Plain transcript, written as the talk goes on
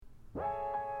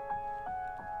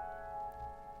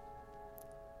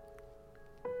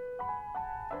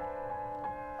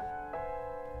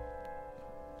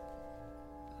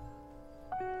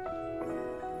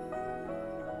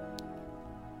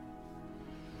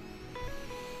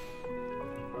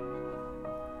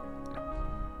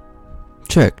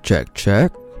Check, check,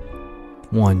 check.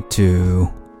 1, 2,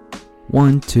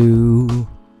 1, 2.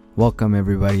 Welcome,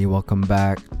 everybody. Welcome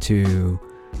back to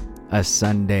a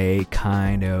Sunday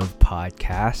kind of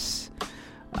podcast.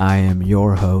 I am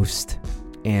your host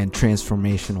and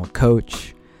transformational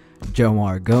coach,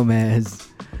 Jomar Gomez.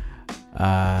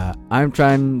 I'm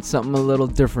trying something a little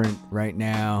different right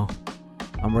now.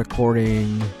 I'm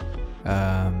recording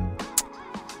a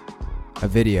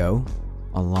video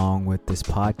along with this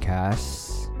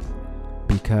podcast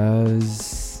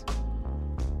because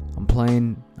I'm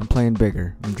playing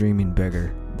bigger. I'm dreaming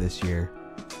bigger this year,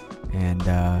 and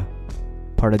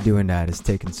part of doing that is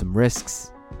taking some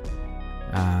risks.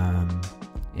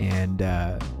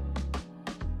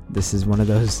 This is one of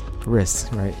those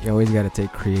risks, right? You always got to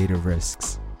take creative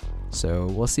risks. So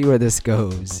we'll see where this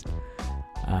goes.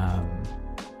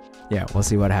 We'll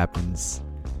see what happens.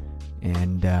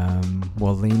 And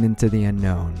we'll lean into the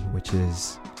unknown, which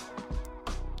is,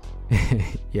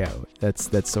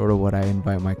 that's sort of what I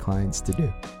invite my clients to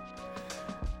do.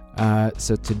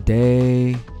 So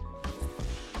today,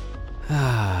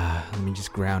 let me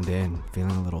just ground in,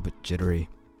 feeling a little bit jittery.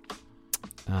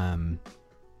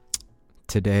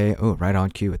 Today, right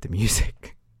on cue with the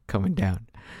music coming down.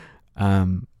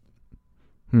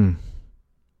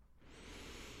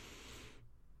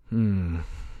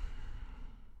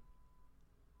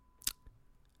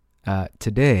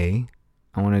 Today,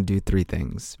 I want to do 3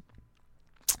 things.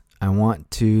 I want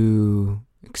to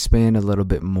expand a little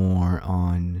bit more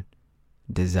on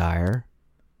desire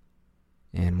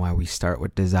and why we start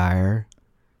with desire.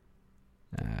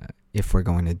 If we're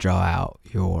going to draw out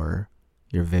your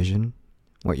vision,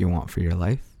 what you want for your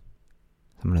life,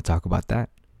 I'm going to talk about that.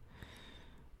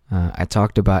 I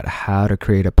talked about how to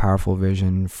create a powerful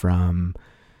vision from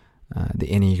the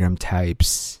Enneagram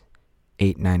types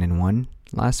 8, 9, and 1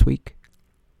 last week.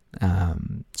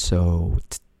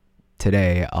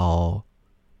 Today I'll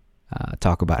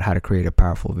talk about how to create a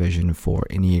powerful vision for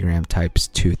Enneagram types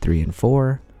 2, 3, and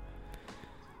 4.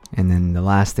 And then the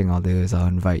last thing I'll do is I'll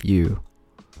invite you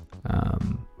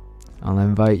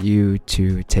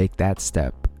to take that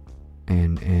step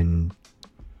and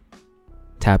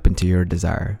tap into your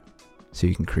desire so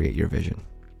you can create your vision.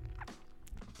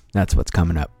 That's what's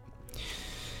coming up.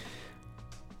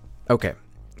 Okay,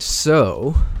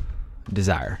 so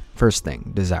desire. First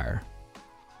thing, desire.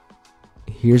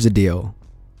 Here's the deal.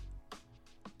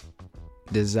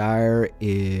 Desire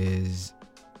is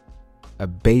a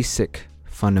basic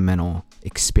fundamental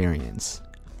experience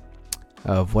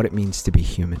of what it means to be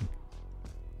human.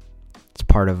 It's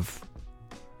part of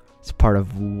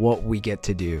what we get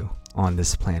to do on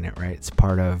this planet, right? It's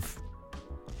part of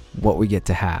what we get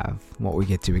to have, what we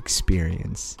get to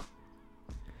experience.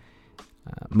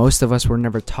 Most of us were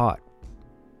never taught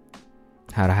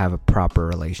how to have a proper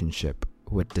relationship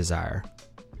with desire.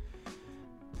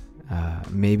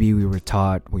 Maybe we were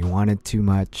taught we wanted too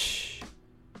much.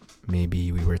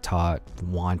 Maybe we were taught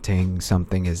wanting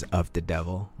something is of the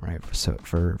devil, right? So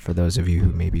for those of you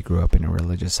who maybe grew up in a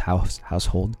religious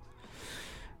household,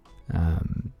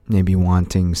 maybe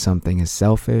wanting something is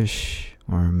selfish,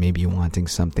 or maybe wanting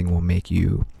something will make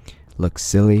you look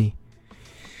silly.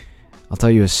 I'll tell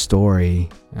you a story.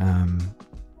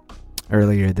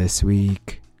 Earlier this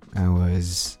week, I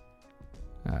was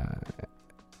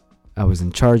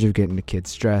in charge of getting the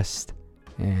kids dressed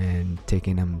and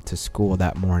taking them to school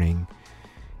that morning.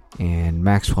 And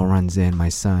Maxwell runs in, my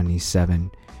son, he's 7,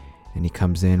 and he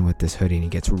comes in with this hoodie and he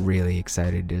gets really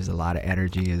excited. There's a lot of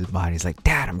energy in his body. He's like,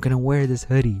 "Dad, I'm going to wear this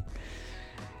hoodie."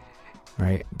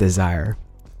 Right? Desire.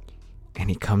 And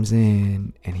he comes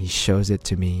in and he shows it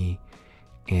to me.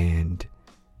 And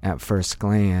at first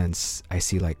glance, I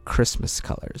see like Christmas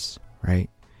colors, right?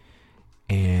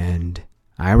 And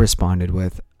I responded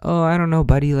with, "Oh, I don't know,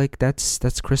 buddy. Like that's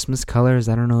Christmas colors.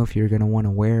 I don't know if you're going to want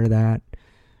to wear that.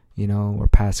 You know, we're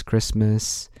past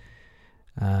Christmas.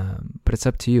 But it's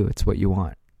up to you. It's what you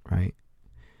want, right?"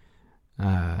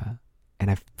 And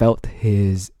I felt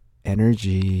his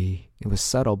energy. It was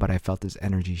subtle, but I felt his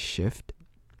energy shift,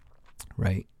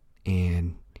 right?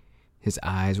 And his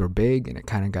eyes were big, and it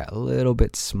kind of got a little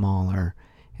bit smaller.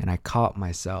 And I caught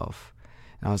myself,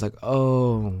 and I was like,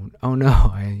 "Oh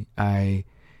no!" I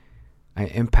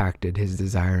impacted his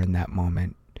desire in that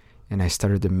moment, and I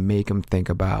started to make him think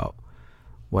about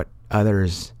what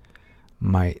others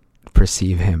might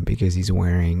perceive him because he's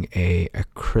wearing a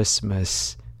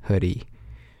Christmas hoodie,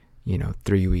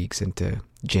 3 weeks into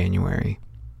January.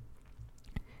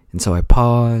 And so I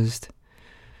paused,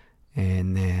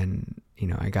 and then,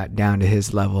 I got down to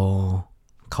his level,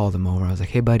 called him over. I was like,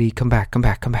 "Hey buddy, come back.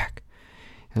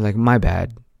 And like, "My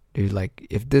bad, dude. Like,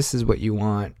 if this is what you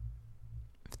want,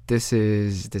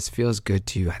 this feels good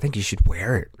to you, I think you should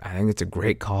wear it. I think it's a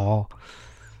great call.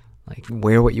 Like,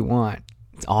 wear what you want.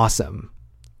 It's awesome.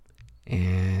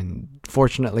 And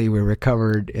fortunately, we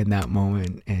recovered in that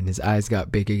moment, and his eyes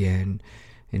got big again,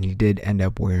 and he did end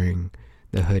up wearing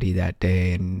the hoodie that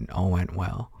day, and all went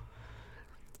well.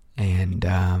 And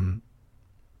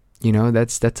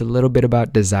that's a little bit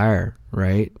about desire,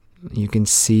 right? You can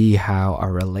see how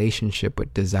our relationship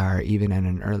with desire, even at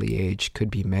an early age, could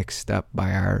be mixed up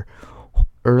by our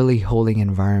early holding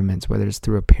environments, whether it's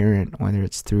through a parent, whether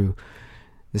it's through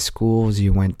the schools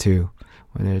you went to,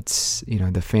 whether it's,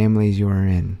 the families you were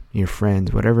in, your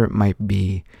friends, whatever it might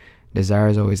be. Desire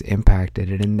is always impacted.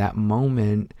 And in that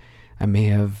moment, I may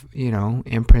have,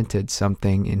 imprinted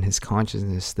something in his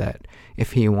consciousness that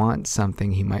if he wants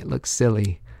something, he might look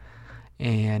silly.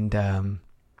 And,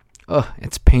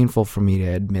 it's painful for me to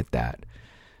admit that.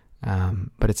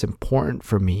 But it's important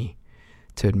for me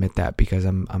to admit that, because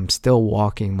I'm still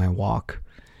walking my walk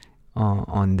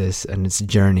on this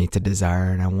journey to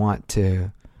desire. And I want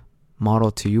to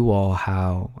model to you all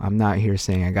how I'm not here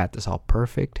saying I got this all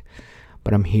perfect,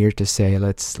 but I'm here to say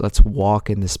let's walk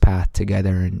in this path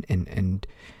together and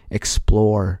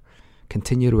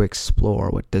continue to explore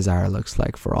what desire looks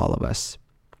like for all of us.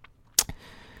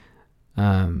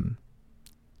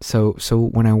 So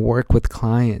when I work with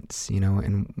clients,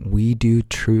 and we do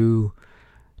true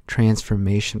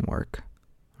transformation work,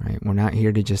 right? We're not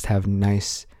here to just have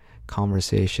nice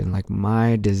conversation. Like,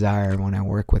 my desire when I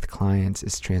work with clients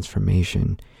is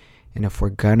transformation. And if we're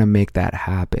gonna make that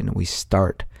happen, we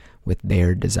start with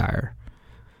their desire.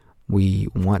 We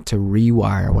want to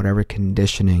rewire whatever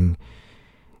conditioning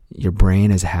your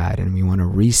brain has had, and we want to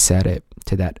reset it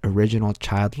to that original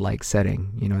childlike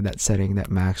setting, that setting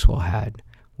that Maxwell had,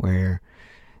 where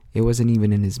it wasn't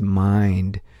even in his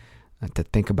mind to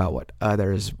think about what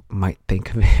others might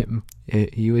think of him.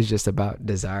 He was just about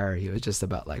desire. He was just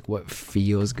about like what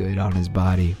feels good on his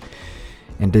body.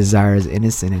 And desire is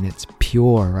innocent and it's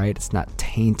pure, right? It's not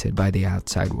tainted by the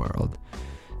outside world.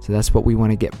 So that's what we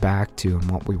want to get back to, and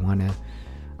what we want to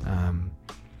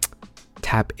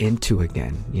tap into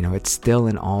again. It's still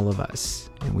in all of us,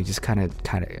 and we just kind of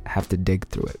have to dig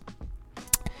through it.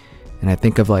 And I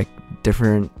think of like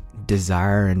different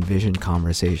desire and vision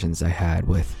conversations I had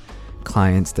with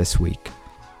clients this week.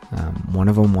 One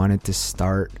of them wanted to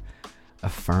start a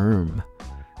firm,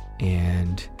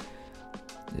 and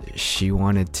she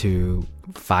wanted to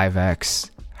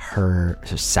 5x her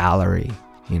salary,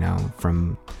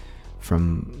 from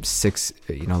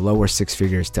lower six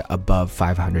figures to above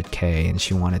 500K, and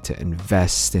she wanted to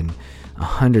invest in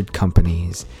 100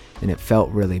 companies, and it felt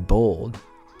really bold,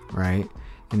 right?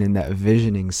 And in that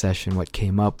visioning session, what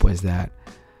came up was that,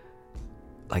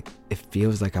 like, it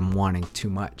feels like I'm wanting too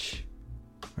much,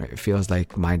 right? It feels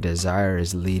like my desire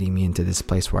is leading me into this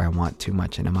place where I want too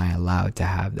much, and am I allowed to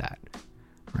have that,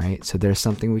 right? So there's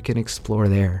something we can explore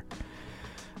there.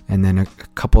 And then a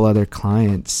couple other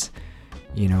clients,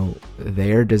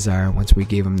 their desire, once we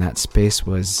gave them that space,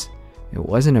 it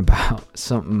wasn't about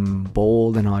something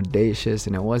bold and audacious,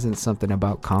 and it wasn't something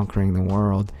about conquering the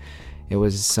world. It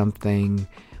was something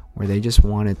where they just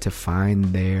wanted to find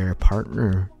their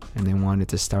partner, and they wanted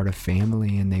to start a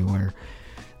family, and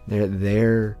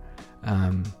their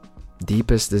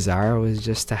deepest desire was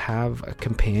just to have a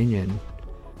companion,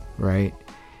 right?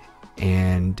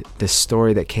 And the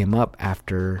story that came up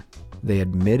after they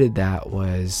admitted that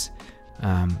was,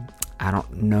 I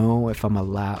don't know if I'm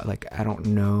allowed, I don't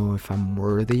know if I'm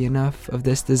worthy enough of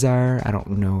this desire. I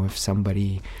don't know if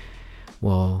somebody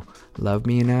will love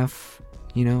me enough,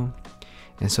 And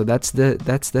so that's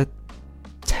the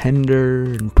tender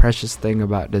and precious thing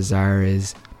about desire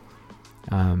is,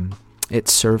 it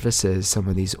surfaces some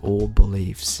of these old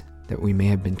beliefs that we may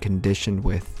have been conditioned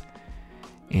with,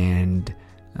 and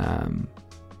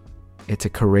it's a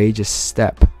courageous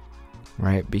step,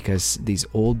 right? Because these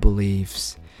old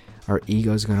beliefs, our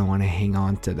ego is going to want to hang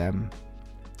on to them.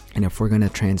 And if we're going to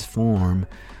transform,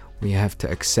 we have to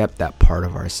accept that part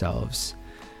of ourselves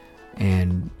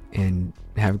and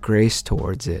have grace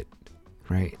towards it,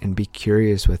 right? And be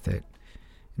curious with it.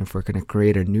 And if we're going to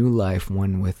create a new life,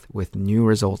 one with new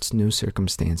results, new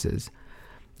circumstances,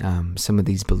 some of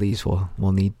these beliefs will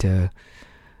need to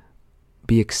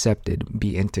be accepted,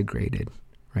 be integrated,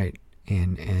 right?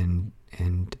 And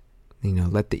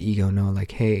let the ego know,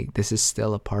 like, hey, this is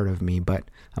still a part of me, but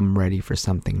I'm ready for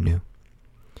something new.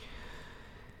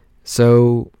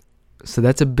 So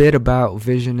that's a bit about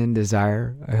vision and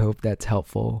desire. I hope that's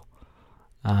helpful.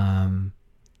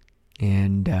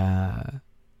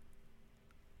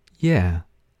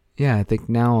 I think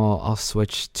now I'll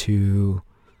switch to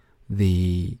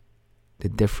the the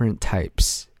different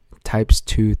types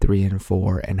 2, 3, and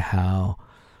 4, and how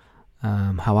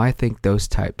I think those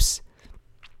types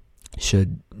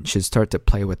should start to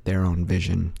play with their own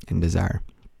vision and desire.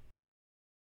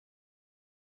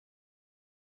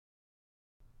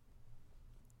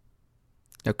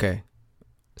 Okay,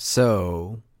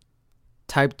 so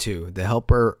type 2, the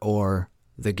helper or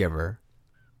the giver.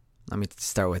 Let me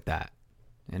start with that,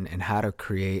 and how to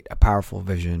create a powerful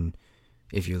vision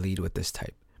if you lead with this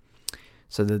type.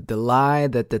 So the lie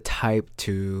that the type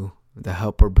 2, the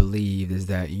helper, believed is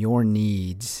that your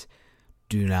needs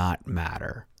do not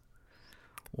matter,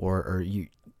 or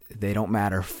they don't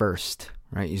matter first,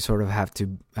 right? You sort of have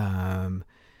to kind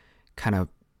of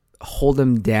hold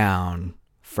them down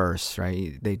first,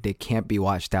 right? They can't be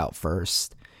watched out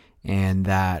first, and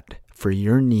that for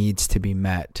your needs to be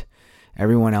met,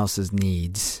 everyone else's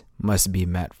needs must be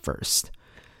met first.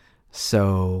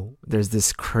 So there's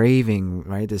this craving,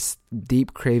 right? This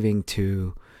deep craving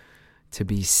to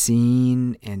be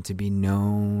seen and to be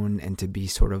known and to be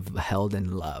sort of held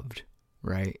and loved,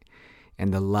 right?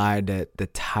 And the lie that the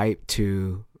type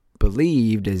 2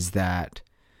 believed is that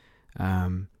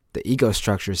the ego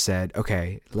structure said,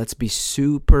 okay, let's be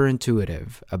super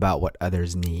intuitive about what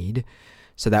others need,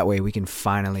 so that way we can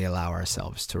finally allow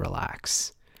ourselves to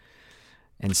relax.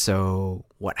 And so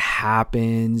what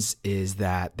happens is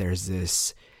that there's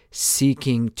this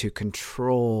seeking to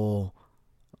control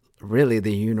really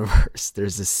the universe.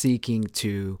 There's a seeking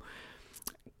to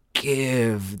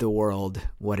give the world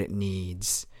what it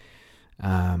needs.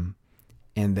 And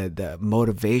the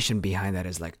motivation behind that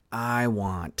is like, I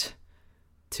want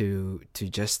to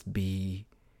just be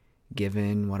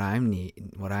given what I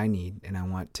need, and I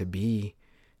want to be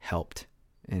helped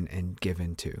and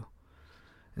given to.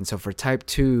 And so for type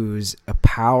 2s, a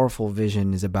powerful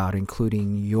vision is about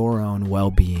including your own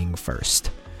well-being first.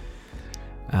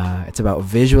 It's about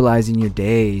visualizing your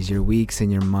days, your weeks,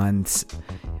 and your months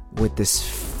with this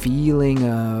feeling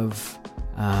of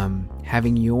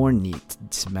having your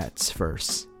needs met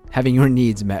first.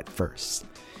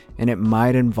 And it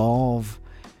might involve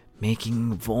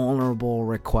making vulnerable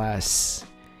requests,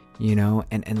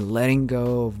 and letting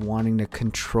go of wanting to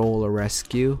control or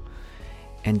rescue,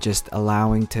 and just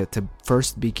allowing to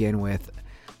first begin with,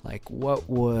 like, what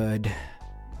would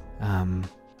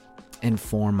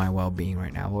inform my well-being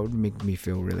right now? What would make me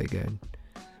feel really good,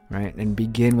 right? And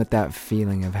begin with that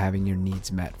feeling of having your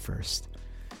needs met first,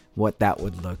 what that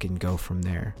would look, and go from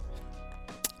there.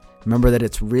 Remember that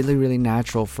it's really, really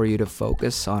natural for you to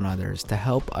focus on others, to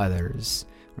help others,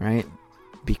 right?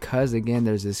 Because again,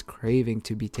 there's this craving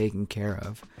to be taken care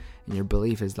of, and your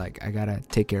belief is like, I gotta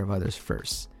take care of others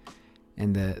first.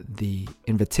 And the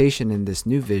invitation in this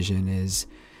new vision is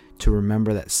to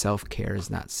remember that self-care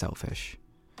is not selfish,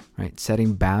 right?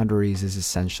 Setting boundaries is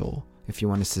essential if you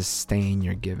want to sustain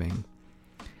your giving.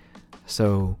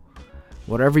 So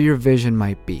whatever your vision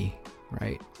might be,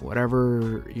 right?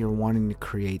 Whatever you're wanting to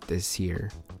create this year,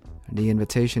 the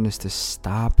invitation is to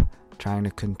stop trying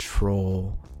to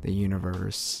control the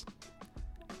universe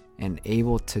and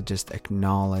able to just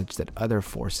acknowledge that other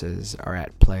forces are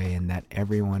at play and that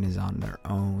everyone is on their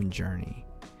own journey,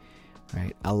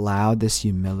 right? Allow this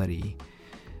humility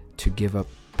to give up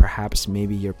perhaps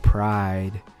maybe your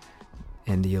pride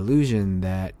and the illusion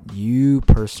that you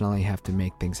personally have to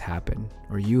make things happen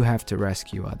or you have to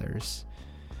rescue others,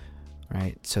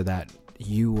 right? So that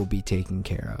you will be taken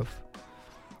care of.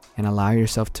 And allow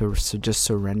yourself to just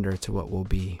surrender to what will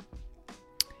be.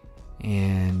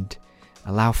 And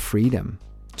allow freedom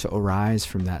to arise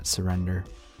from that surrender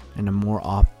in a more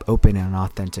open and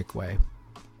authentic way.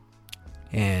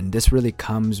 And this really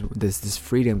comes, this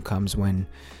freedom comes when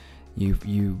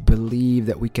you believe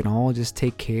that we can all just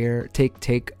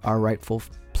take our rightful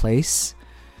place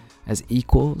as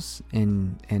equals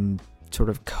and sort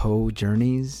of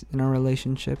co-journeys in our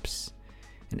relationships.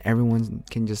 And everyone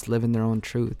can just live in their own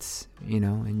truths,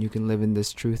 and you can live in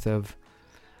this truth of,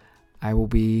 I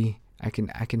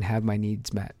can have my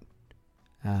needs met.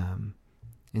 And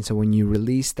so when you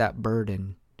release that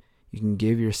burden, you can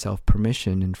give yourself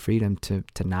permission and freedom to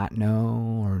not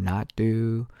know or not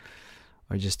do,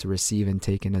 or just to receive and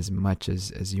take in as much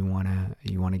as you wanna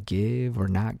give or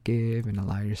not give, and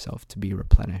allow yourself to be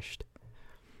replenished.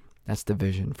 That's the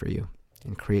vision for you,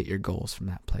 and create your goals from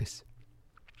that place.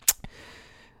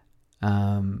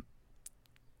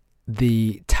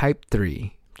 The type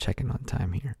 3, checking on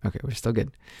time here. Okay, we're still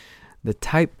good. The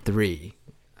type 3,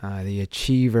 the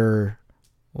achiever,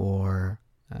 or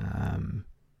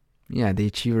the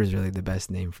achiever is really the best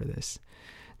name for this.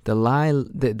 The lie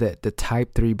that the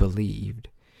type 3 believed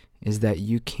is that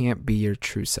you can't be your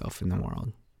true self in the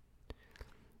world.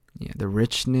 the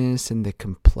richness and the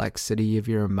complexity of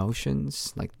your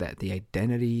emotions, like that, the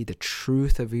identity, the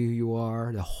truth of who you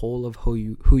are, the whole of who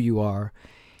you are.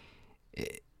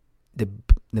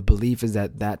 The belief is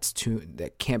that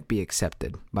that can't be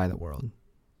accepted by the world.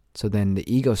 So then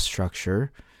the ego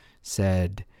structure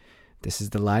said, this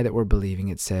is the lie that we're believing.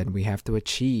 It said we have to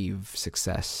achieve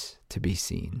success to be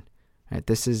seen. Right?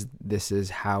 This is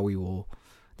how we will.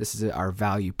 This is our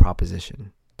value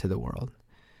proposition to the world.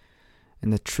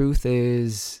 And the truth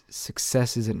is,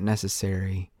 success isn't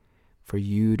necessary for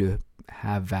you to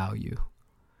have value.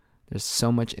 There's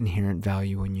so much inherent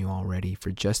value in you already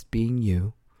for just being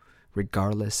you,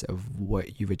 regardless of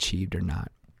what you've achieved or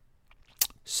not.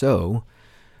 So,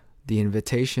 the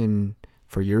invitation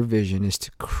for your vision is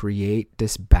to create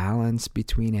this balance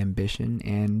between ambition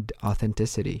and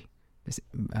authenticity, this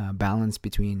balance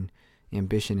between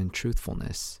ambition and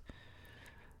truthfulness.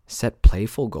 Set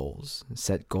playful goals.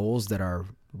 Set goals that are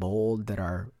bold, that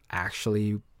are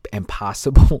actually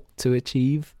impossible to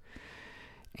achieve.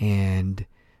 And,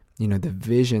 the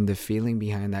vision, the feeling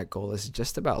behind that goal is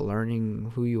just about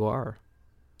learning who you are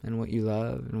and what you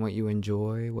love and what you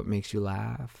enjoy, what makes you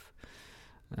laugh,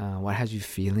 what has you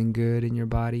feeling good in your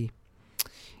body.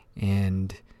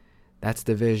 And that's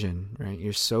the vision, right?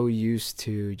 You're so used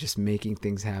to just making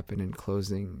things happen and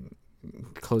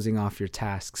closing off your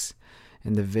tasks.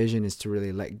 And the vision is to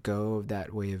really let go of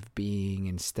that way of being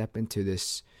and step into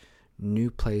this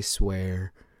new place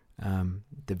where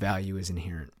the value is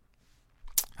inherent.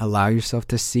 Allow yourself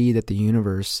to see that the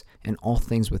universe and all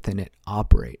things within it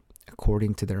operate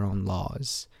according to their own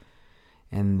laws,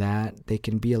 and that they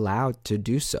can be allowed to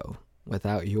do so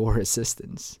without your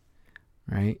assistance,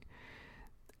 right?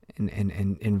 And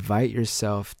invite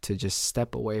yourself to just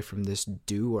step away from this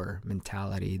doer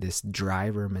mentality, this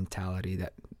driver mentality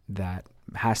that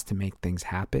has to make things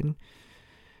happen,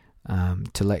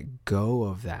 to let go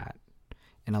of that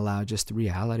and allow just the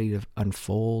reality to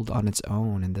unfold on its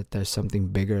own, and that there's something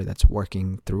bigger that's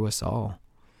working through us all.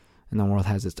 And the world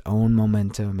has its own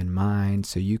momentum in mind,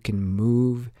 so you can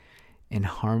move in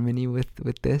harmony with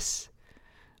this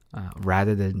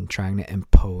rather than trying to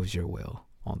impose your will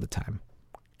all the time.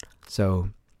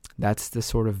 So that's the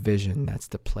sort of vision, that's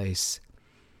the place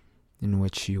in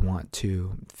which you want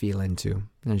to feel into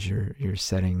as you're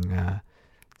setting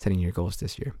your goals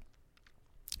this year.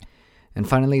 And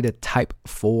finally, the type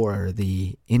 4,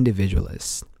 the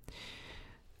individualist.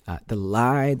 The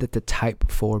lie that the type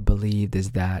 4 believed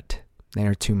is that they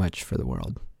are too much for the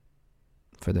world.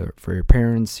 For your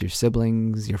parents, your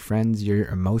siblings, your friends, your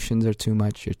emotions are too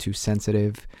much, you're too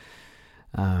sensitive.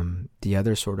 The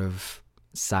other sort of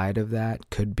side of that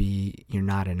could be you're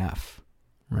not enough,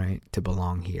 right, to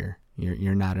belong here.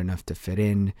 You're not enough to fit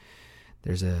in.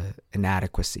 There's an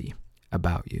inadequacy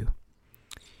about you.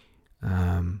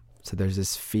 So there's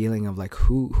this feeling of like,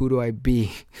 who do I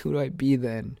be? Who do I be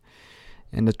then?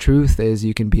 And the truth is,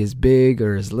 you can be as big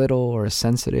or as little or as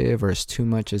sensitive or as too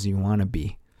much as you want to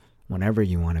be, whenever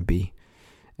you want to be.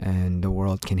 And the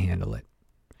world can handle it.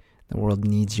 The world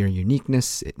needs your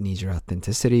uniqueness. It needs your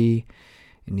authenticity.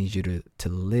 It needs you to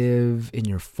live in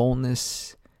your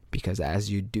fullness, because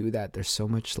as you do that, there's so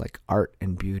much like art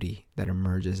and beauty that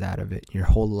emerges out of it. Your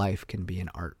whole life can be an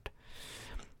art.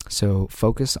 So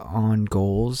focus on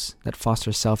goals that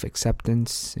foster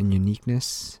self-acceptance and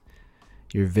uniqueness.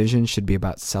 Your vision should be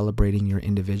about celebrating your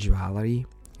individuality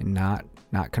and not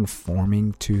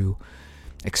conforming to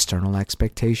external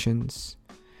expectations.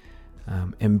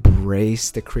 Embrace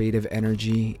the creative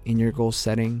energy in your goal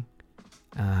setting.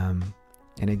 And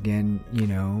again,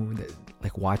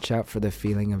 like watch out for the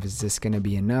feeling of, is this going to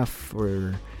be enough,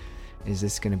 or is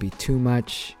this going to be too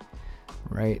much,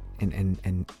 right?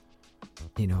 And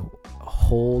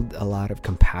hold a lot of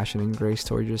compassion and grace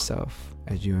toward yourself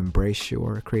as you embrace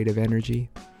your creative energy.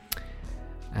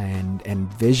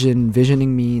 And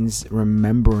visioning means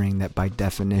remembering that by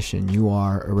definition you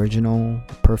are original,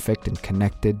 perfect, and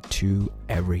connected to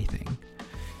everything.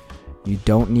 You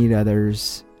don't need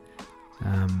others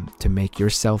to make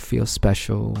yourself feel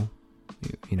special.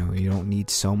 You don't need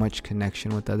so much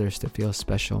connection with others to feel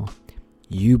special.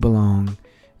 You belong,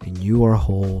 and you are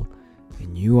whole,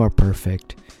 and you are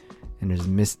perfect, and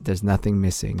there's nothing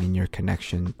missing in your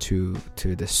connection to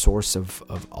the source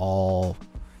of all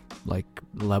like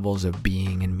levels of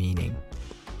being and meaning,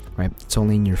 right? It's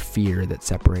only in your fear that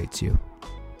separates you.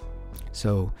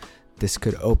 So this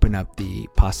could open up the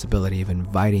possibility of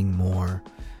inviting more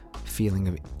feeling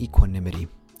of equanimity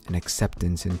and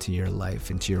acceptance into your life,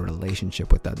 into your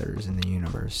relationship with others in the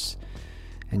universe,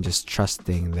 and just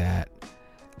trusting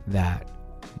that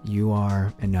you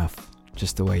are enough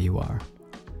just the way you are.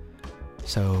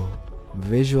 So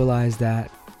visualize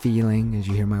that feeling. As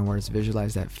you hear my words,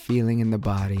 visualize that feeling in the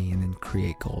body, and then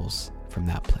create goals from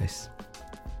that place.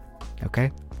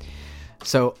 Okay?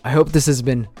 So I hope this has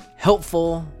been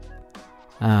helpful.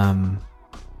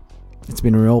 It's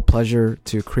been a real pleasure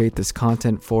to create this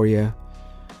content for you.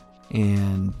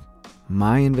 And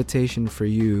my invitation for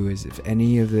you is, if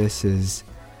any of this is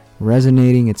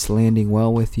resonating, it's landing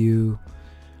well with you,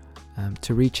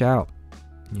 to reach out,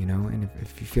 and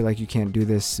if you feel like you can't do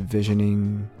this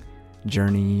visioning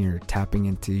journey or tapping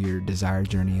into your desire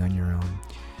journey on your own,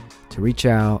 to reach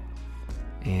out,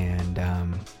 and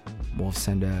we'll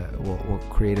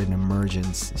create an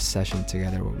emergence session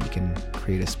together where we can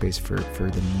create a space for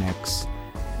the next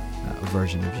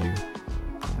version of you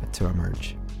to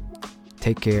emerge.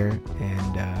 Take care,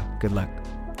 and good luck.